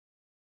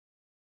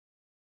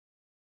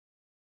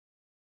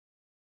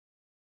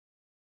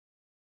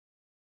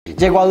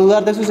¿Llegó a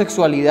dudar de su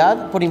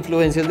sexualidad por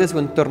influencias de su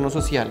entorno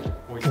social?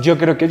 Yo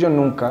creo que yo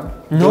nunca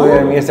dudé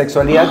de mi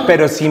sexualidad,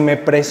 pero sí me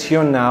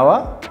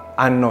presionaba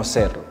a no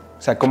serlo.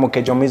 O sea, como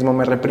que yo mismo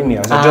me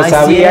reprimía. O sea, yo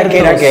sabía que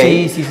era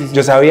gay, sí.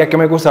 Yo sabía que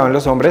me gustaban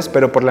los hombres,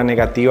 pero por la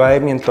negativa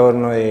de mi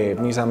entorno, de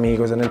mis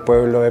amigos en el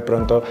pueblo, de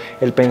pronto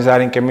el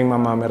pensar en que mi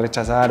mamá me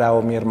rechazara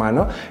o mi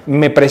hermano,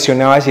 me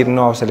presionaba a decir,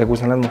 no, a usted le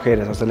gustan las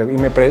mujeres, y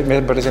me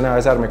presionaba a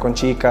besarme con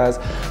chicas,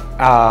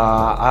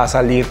 a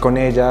salir con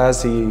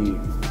ellas y...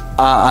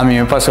 A mí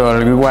me pasó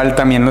algo igual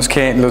también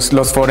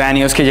los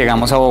foráneos que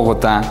llegamos a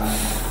Bogotá,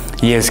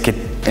 y es que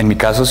en mi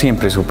caso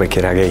siempre supe que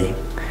era gay.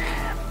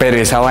 Pero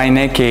esa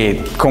vaina de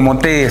que, ¿cómo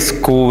te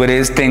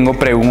descubres? Tengo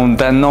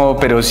preguntas, no,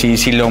 pero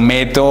si lo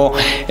meto,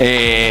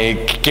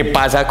 ¿qué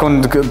pasa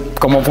con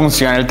cómo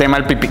funciona el tema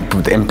del pipí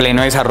en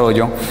pleno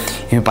desarrollo?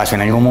 Y me pasó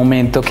en algún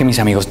momento que mis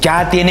amigos,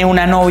 ya tiene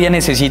una novia,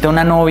 necesita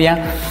una novia.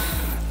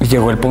 Y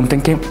llegó el punto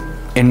en que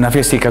en una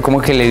fiestica como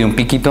que le dio un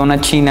piquito a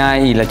una china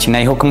y la china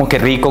dijo como que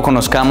rico,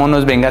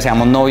 conozcámonos, venga,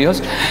 seamos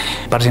novios.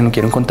 Parce, no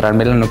quiero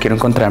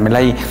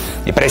encontrármela y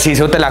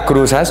preciso te la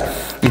cruzas.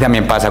 Y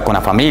también pasa con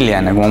la familia,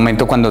 en algún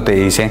momento cuando te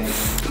dice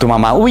tu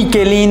mamá, uy,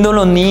 qué lindo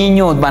los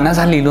niños, van a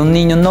salir los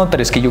niños, no,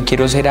 pero es que yo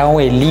quiero ser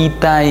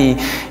abuelita y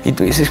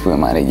tú dices, pues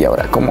madre, ¿y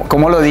ahora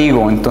cómo lo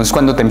digo? Entonces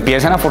cuando te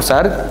empiezan a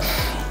forzar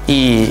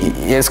y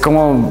es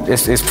como,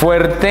 es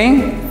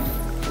fuerte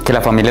que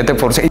la familia te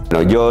force.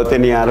 Bueno, yo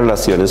tenía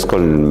relaciones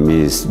con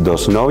mis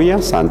dos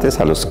novias antes,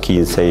 a los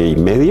 15 y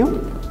medio.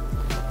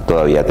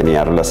 Todavía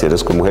tenía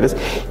relaciones con mujeres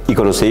y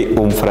conocí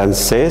un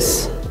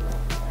francés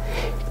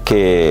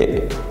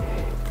que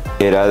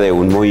era de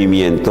un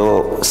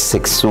movimiento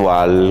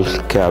sexual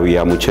que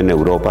había mucho en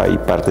Europa y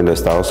parte en los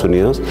Estados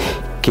Unidos,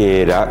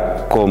 que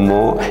era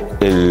como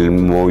el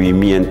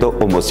movimiento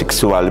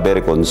homosexual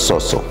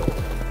vergonzoso.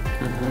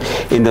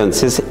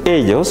 Entonces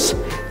ellos,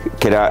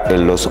 que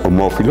eran los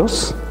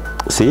homófilos,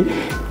 ¿sí?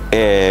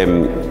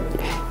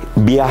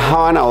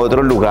 Viajaban a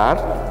otro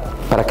lugar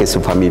para que su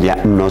familia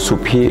no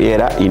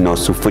supiera y no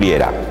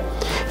sufriera.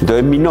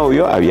 Entonces mi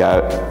novio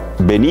había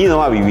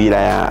venido a vivir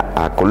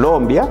a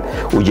Colombia,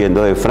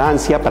 huyendo de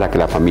Francia para que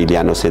la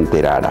familia no se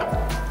enterara.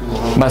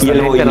 Bastante y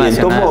el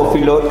movimiento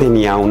homófilo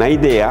tenía una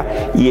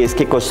idea, y es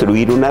que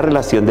construir una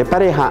relación de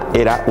pareja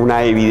era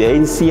una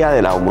evidencia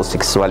de la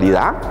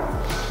homosexualidad,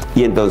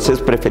 y entonces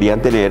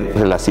preferían tener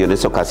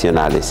relaciones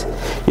ocasionales.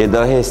 Y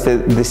entonces este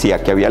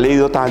decía que había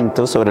leído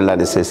tanto sobre la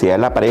necesidad de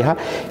la pareja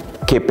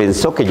que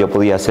pensó que yo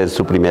podía ser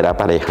su primera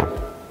pareja.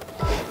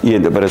 Y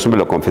por eso me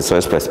lo confesó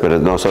después, pero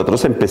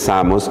nosotros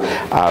empezamos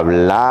a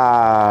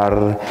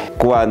hablar.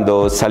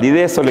 Cuando salí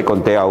de eso le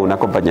conté a una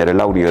compañera en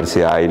la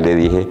universidad y le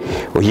dije,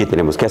 oye,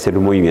 tenemos que hacer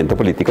un movimiento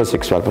político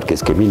sexual porque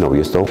es que mi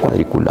novio es todo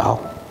cuadriculado.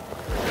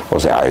 O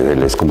sea,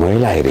 él es como de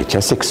la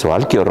derecha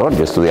sexual, qué horror.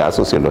 Yo estudiaba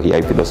sociología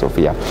y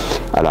filosofía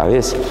a la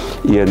vez.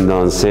 Y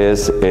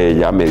entonces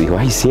ella me dijo,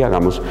 ay sí,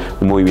 hagamos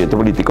un movimiento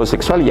político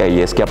sexual. Y ahí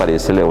es que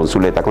aparece León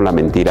Zuleta con la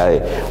mentira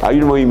de, hay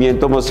un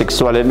movimiento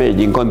homosexual en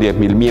Medellín con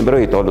 10.000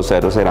 miembros y todos los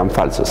ceros eran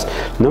falsos,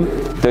 ¿no?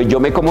 Entonces yo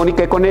me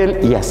comuniqué con él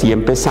y así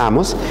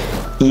empezamos.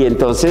 Y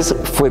entonces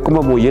fue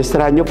como muy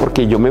extraño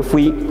porque yo me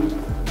fui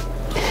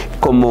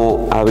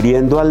como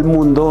abriendo al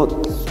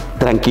mundo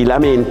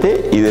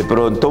tranquilamente, y de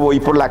pronto voy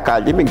por la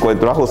calle y me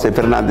encuentro a José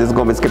Fernández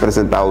Gómez, que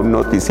presentaba un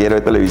noticiero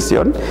de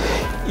televisión,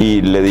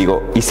 y le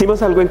digo,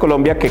 hicimos algo en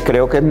Colombia que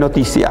creo que es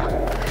noticia.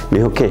 Me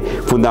dijo que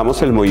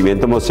fundamos el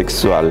movimiento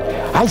homosexual.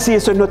 Ay, sí,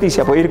 eso es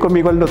noticia, ¿puede ir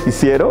conmigo al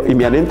noticiero? Y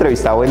me han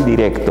entrevistado en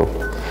directo.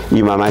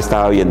 Mi mamá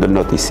estaba viendo el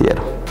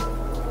noticiero.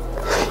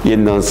 Y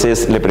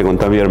entonces le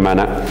pregunto a mi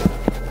hermana,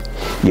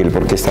 ¿y él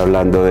por qué está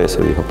hablando de eso?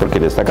 Dijo, porque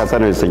en esta casa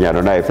nos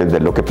enseñaron a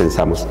defender lo que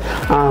pensamos.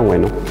 Ah,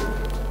 bueno.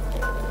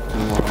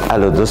 A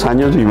los 2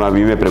 años mi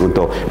mami me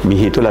preguntó,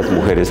 mijito, ¿las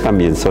mujeres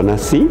también son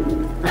así?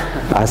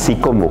 Así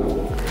como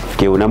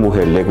que una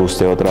mujer le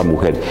guste a otra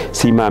mujer.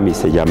 Sí, mami,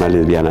 se llama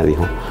lesbiana,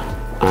 dijo.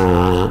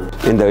 Ah,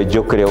 entonces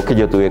yo creo que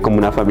yo tuve como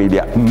una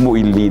familia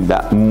muy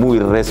linda, muy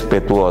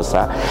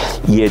respetuosa,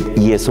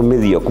 y eso me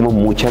dio como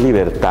mucha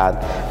libertad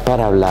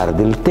para hablar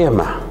del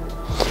tema,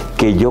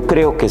 que yo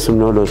creo que es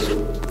uno de los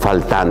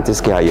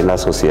faltantes que hay en la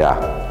sociedad.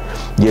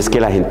 Y es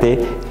que la gente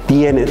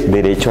tiene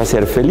derecho a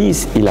ser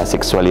feliz, y la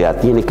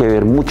sexualidad tiene que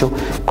ver mucho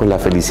con la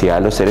felicidad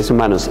de los seres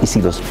humanos, y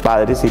si los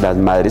padres y las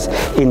madres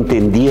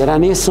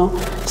entendieran eso,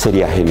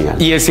 sería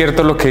genial. Y es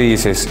cierto lo que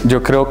dices,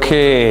 yo creo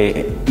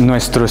que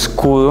nuestro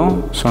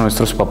escudo son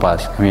nuestros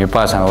papás. A mí me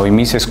pasa, hoy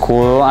mis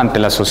escudos ante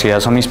la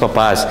sociedad son mis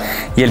papás,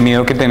 y el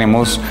miedo que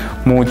tenemos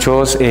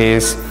muchos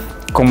es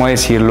cómo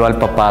decirlo al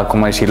papá,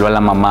 cómo decirlo a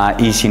la mamá,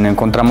 y si no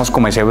encontramos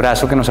como ese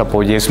brazo que nos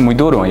apoye es muy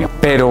duro.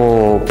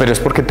 Pero es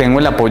porque tengo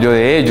el apoyo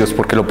de ellos,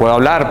 porque lo puedo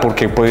hablar,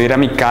 porque puedo ir a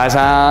mi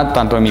casa,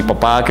 tanto de mi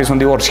papá que son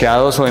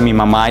divorciados o de mi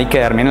mamá, y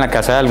quedarme en la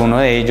casa de alguno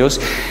de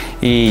ellos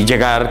y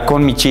llegar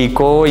con mi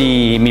chico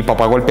y mi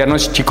papá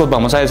golpearnos, chicos,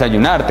 vamos a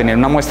desayunar, tener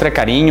una muestra de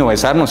cariño,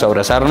 besarnos,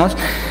 abrazarnos,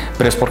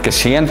 pero es porque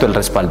siento el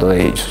respaldo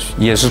de ellos,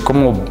 y eso es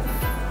como...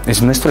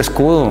 es nuestro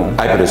escudo.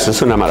 Ay, pero eso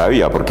es una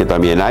maravilla, porque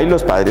también hay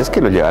los padres que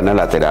lo llevan a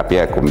la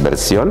terapia de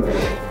conversión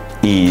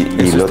Y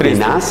lo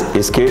tenaz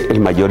es que el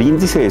mayor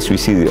índice de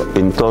suicidio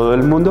en todo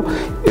el mundo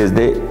es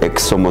de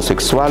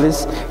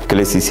exhomosexuales que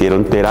les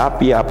hicieron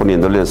terapia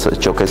poniéndoles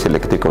choques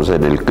eléctricos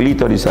en el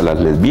clítoris a las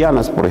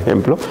lesbianas, por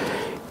ejemplo.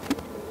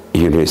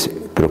 Y uno dice,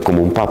 pero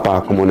como un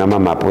papá, como una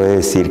mamá puede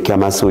decir que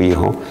ama a su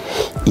hijo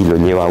y lo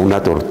lleva a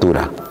una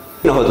tortura.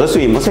 Nosotros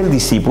tuvimos el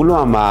Discípulo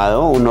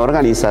Amado, una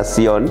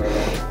organización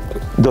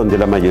donde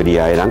la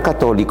mayoría eran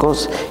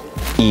católicos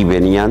y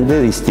venían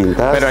de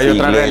distintas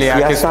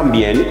iglesias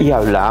también, y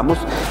hablábamos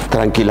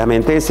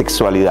tranquilamente de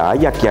sexualidad,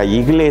 y aquí hay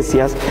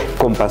iglesias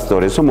con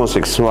pastores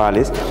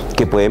homosexuales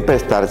que pueden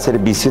prestar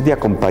servicios de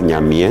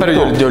acompañamiento.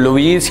 Pero yo lo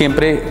vi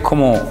siempre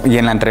como, y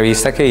en la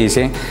entrevista que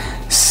hice,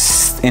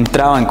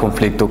 entraba en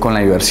conflicto con la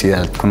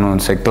diversidad, con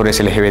los sectores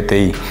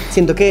LGBTI.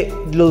 Siento que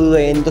lo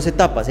dudé en 2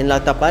 etapas. En la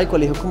etapa del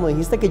colegio, como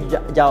dijiste, que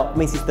ya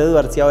me hiciste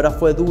dudar si ahora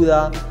fue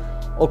duda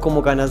o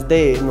como ganas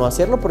de no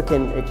hacerlo,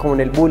 porque como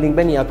en el bullying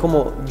venía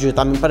como, yo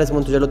también para ese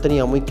momento ya lo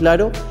tenía muy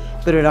claro,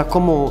 pero era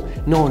como,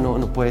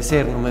 no puede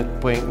ser,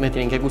 me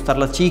tienen que gustar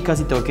las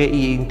chicas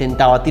y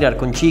intentaba tirar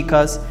con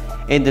chicas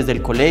desde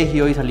el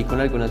colegio y salí con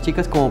algunas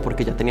chicas como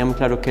porque ya tenía muy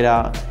claro que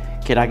era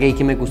gay,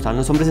 que me gustaban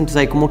los hombres, entonces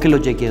ahí como que lo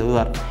llegué a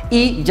dudar.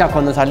 Y ya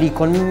cuando salí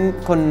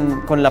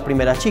con la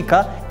primera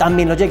chica,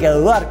 también lo llegué a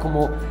dudar,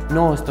 como,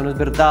 no, esto no es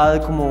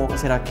verdad, como,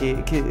 ¿será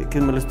que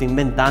me lo estoy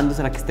inventando?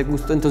 ¿Será que este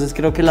gusto? Entonces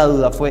creo que la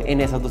duda fue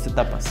en esas 2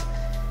 etapas.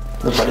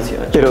 Me pareció.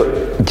 Pero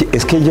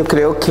es que yo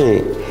creo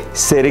que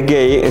ser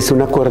gay es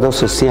un acuerdo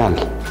social,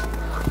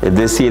 es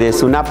decir,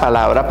 es una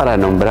palabra para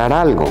nombrar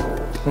algo.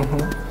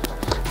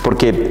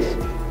 Porque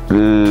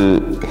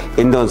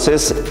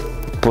entonces,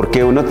 ¿por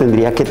qué uno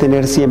tendría que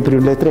tener siempre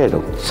un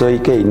letrero? Soy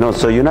gay. No,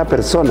 soy una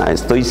persona,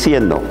 estoy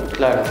siendo.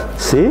 Claro.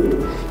 ¿Sí?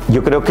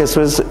 Yo creo que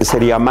eso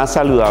sería más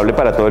saludable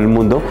para todo el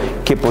mundo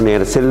que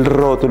ponerse el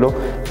rótulo.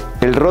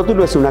 El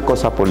rótulo es una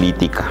cosa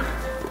política.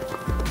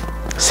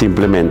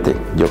 Simplemente,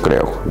 yo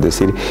creo.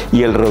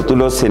 Y el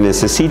rótulo se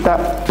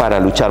necesita para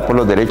luchar por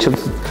los derechos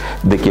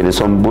de quienes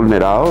son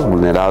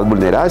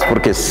vulneradas,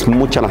 porque es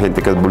mucha la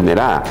gente que es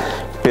vulnerada.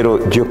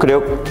 Pero yo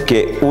creo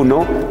que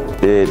uno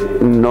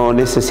no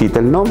necesita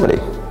el nombre.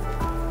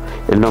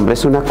 El nombre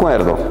es un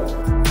acuerdo.